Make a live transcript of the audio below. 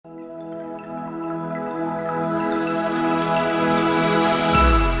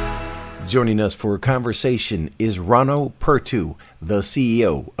Joining us for a conversation is Rano Purtu, the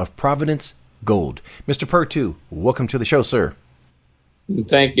CEO of Providence Gold. Mr. Purtu, welcome to the show, sir.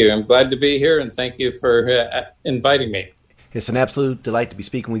 Thank you. I'm glad to be here, and thank you for inviting me. It's an absolute delight to be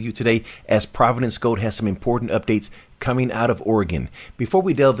speaking with you today, as Providence Gold has some important updates coming out of Oregon. Before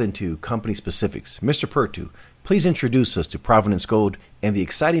we delve into company specifics, Mr. Purtu, please introduce us to Providence Gold and the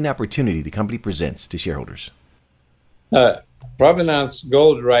exciting opportunity the company presents to shareholders. Providence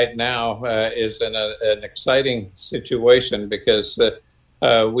Gold right now is in an exciting situation because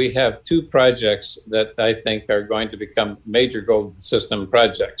we have two projects that I think are going to become major gold system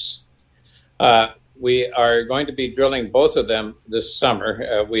projects. We are going to be drilling both of them this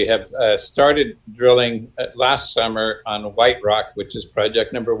summer. We have started drilling last summer on White Rock, which is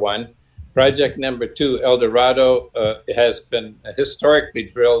project number one. Project number two, El Dorado, has been historically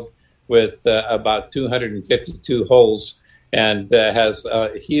drilled with about 252 holes and has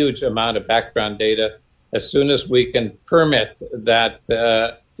a huge amount of background data. As soon as we can permit that,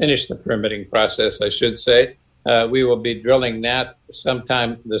 finish the permitting process, I should say, we will be drilling that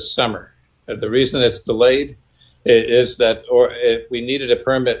sometime this summer. The reason it's delayed is that we needed a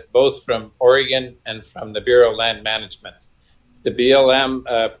permit both from Oregon and from the Bureau of Land Management. The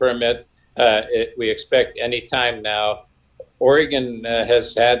BLM permit, we expect any time now. Oregon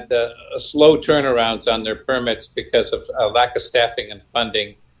has had slow turnarounds on their permits because of a lack of staffing and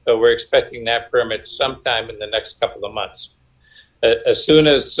funding, but we're expecting that permit sometime in the next couple of months. As soon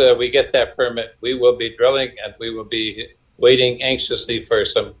as we get that permit, we will be drilling, and we will be waiting anxiously for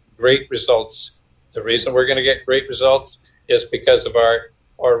some great results. The reason we're going to get great results is because of our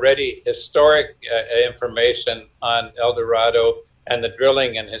already historic information on El Dorado and the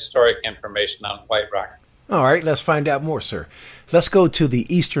drilling and historic information on White Rock. All right, let's find out more, sir. Let's go to the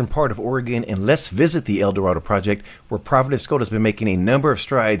eastern part of Oregon and let's visit the El Dorado project, where Providence Gold has been making a number of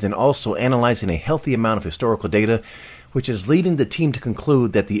strides and also analyzing a healthy amount of historical data, which is leading the team to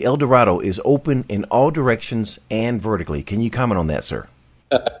conclude that the El Dorado is open in all directions and vertically. Can you comment on that, sir?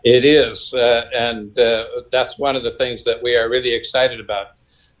 It is, and that's one of the things that we are really excited about.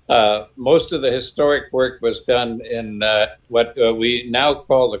 Most of the historic work was done in what we now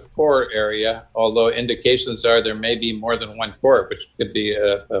call the core area, although indications are there may be more than one core, which could be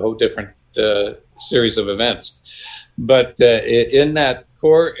a whole different series of events. But in that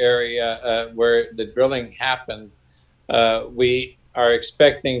core area where the drilling happened, we are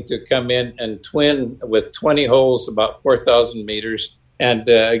expecting to come in and twin with 20 holes, about 4,000 meters, and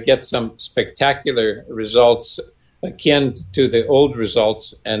get some spectacular results akin to the old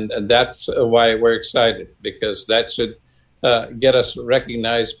results. And that's why we're excited, because that should get us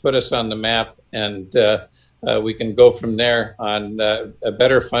recognized, put us on the map, and we can go from there on a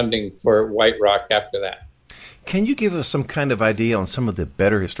better funding for White Rock after that. Can you give us some kind of idea on some of the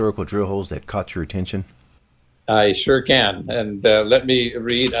better historical drill holes that caught your attention? I sure can. And let me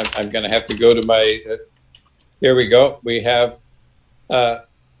read. I'm going to have to go to my... here we go. We have...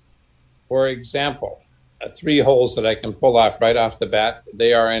 for example, 3 holes that I can pull off right off the bat.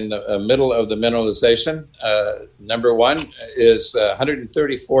 They are in the middle of the mineralization. Number one is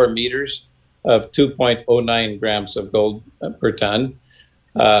 134 meters of 2.09 grams of gold per ton.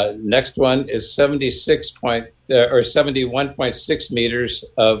 Next one is 71.6 meters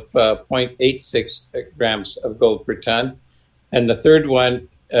of 0.86 grams of gold per ton. And the third one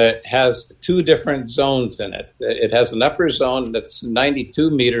has 2 different zones in it. It has an upper zone that's 92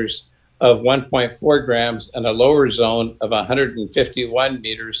 meters of 1.4 grams and a lower zone of 151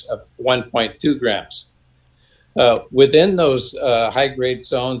 meters of 1.2 grams. Within those high-grade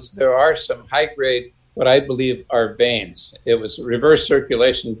zones, there are some high-grade, what I believe are veins. It was reverse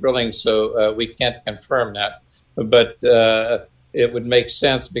circulation drilling, so we can't confirm that. But it would make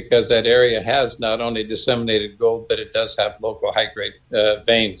sense because that area has not only disseminated gold, but it does have local high-grade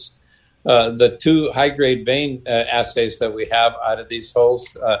veins. The 2 high-grade vein assays that we have out of these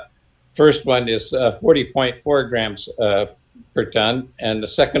holes, first one is 40.4 grams per ton, and the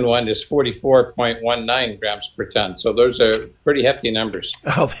second one is 44.19 grams per ton. So those are pretty hefty numbers.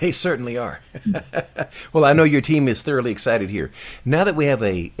 Oh, they certainly are. Well, I know your team is thoroughly excited here. Now that we have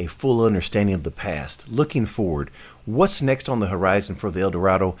a full understanding of the past, looking forward, what's next on the horizon for the El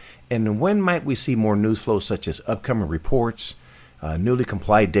Dorado, and when might we see more news flow such as upcoming reports, newly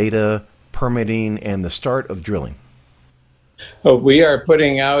complied data, permitting, and the start of drilling? We are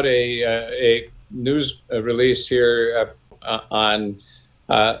putting out a news release here on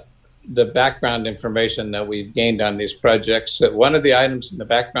the background information that we've gained on these projects. One of the items in the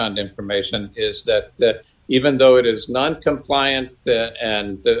background information is that even though it is non-compliant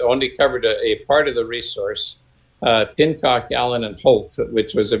and only covered a part of the resource, Pincock, Allen, and Holt,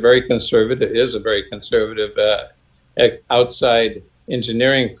 which was is a very conservative outside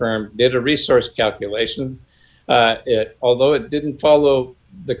engineering firm, did a resource calculation. Although it didn't follow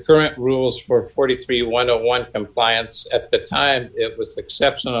the current rules for 43-101 compliance at the time, it was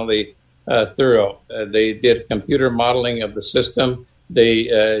exceptionally thorough. They did computer modeling of the system. They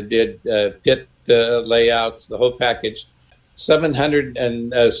did pit layouts, the whole package.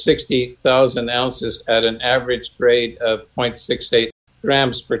 760,000 ounces at an average grade of 0.68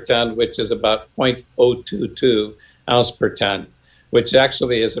 grams per ton, which is about 0.022 ounce per ton, which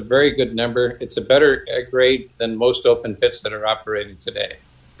actually is a very good number. It's a better grade than most open pits that are operating today.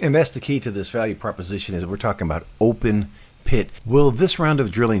 And that's the key to this value proposition, is we're talking about open pit. Will this round of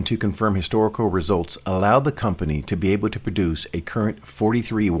drilling to confirm historical results allow the company to be able to produce a current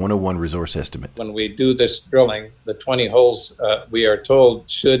 43-101 resource estimate? When we do this drilling, the 20 holes, we are told,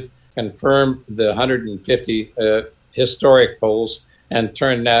 should confirm the 150 historic holes and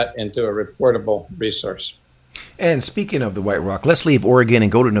turn that into a reportable resource. And speaking of the White Rock, let's leave Oregon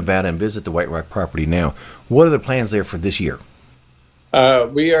and go to Nevada and visit the White Rock property now. What are the plans there for this year?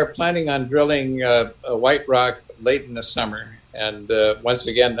 We are planning on drilling a White Rock late in the summer. And once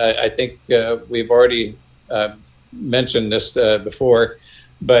again, I think we've already mentioned this before,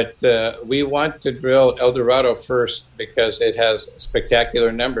 but we want to drill El Dorado first because it has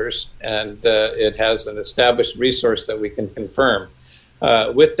spectacular numbers and it has an established resource that we can confirm.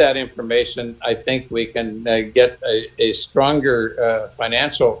 With that information, I think we can get a stronger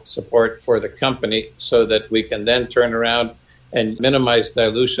financial support for the company so that we can then turn around and minimize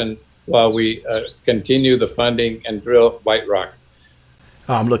dilution while we continue the funding and drill White Rock.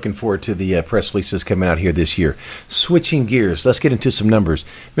 I'm looking forward to the press releases coming out here this year. Switching gears, let's get into some numbers.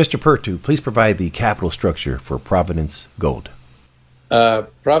 Mr. Pertu, please provide the capital structure for Provenance Gold.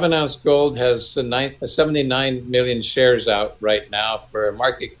 Provenance Gold has 79 million shares out right now for a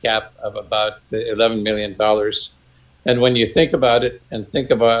market cap of about $11 million. And when you think about it and think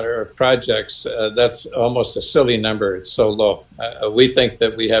about our projects, that's almost a silly number. It's so low. We think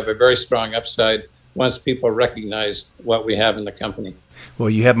that we have a very strong upside once people recognize what we have in the company. Well,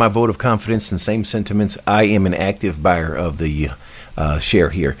 you have my vote of confidence and same sentiments. I am an active buyer of the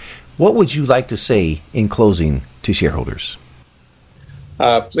share here. What would you like to say in closing to shareholders?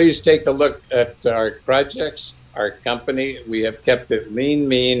 Please take a look at our projects, our company. We have kept it lean,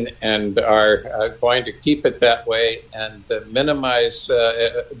 mean, and are going to keep it that way and minimize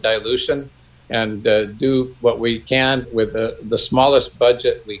dilution and do what we can with the smallest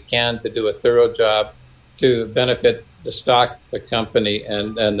budget we can to do a thorough job to benefit the stock, the company,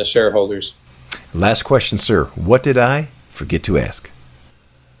 and the shareholders. Last question, sir. What did I forget to ask?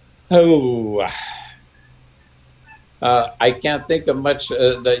 I can't think of much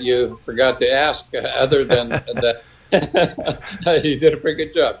that you forgot to ask other than that. You did a pretty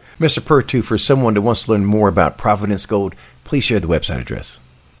good job. Mr. Pertu, for someone that wants to learn more about Provenance Gold, please share the website address.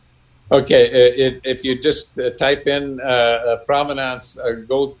 Okay, if you just type in Provenance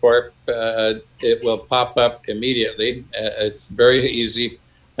Gold Corp, it will pop up immediately. It's very easy.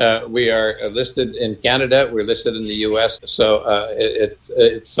 We are listed in Canada. We're listed in the U.S. So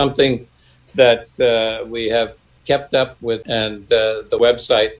it's something that we have kept up with, and the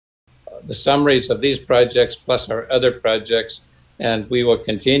website, the summaries of these projects plus our other projects, and we will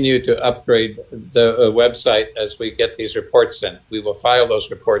continue to upgrade the website as we get these reports in. We will file those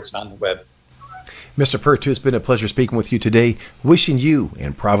reports on the web. Mr. Pertu, it's been a pleasure speaking with you today. Wishing you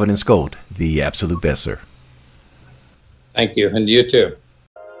and Provenance Gold the absolute best, sir. Thank you, and you too.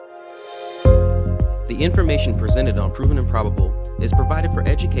 The information presented on Proven and Probable is provided for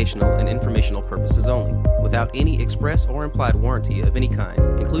educational and informational purposes only, without any express or implied warranty of any kind,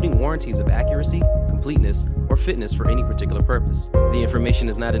 including warranties of accuracy, completeness, or fitness for any particular purpose. The information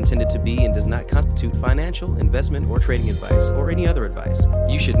is not intended to be and does not constitute financial, investment, or trading advice, or any other advice.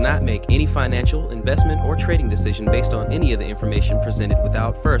 You should not make any financial, investment, or trading decision based on any of the information presented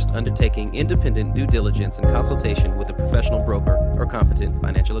without first undertaking independent due diligence and consultation with a professional broker or competent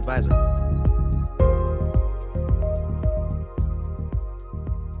financial advisor.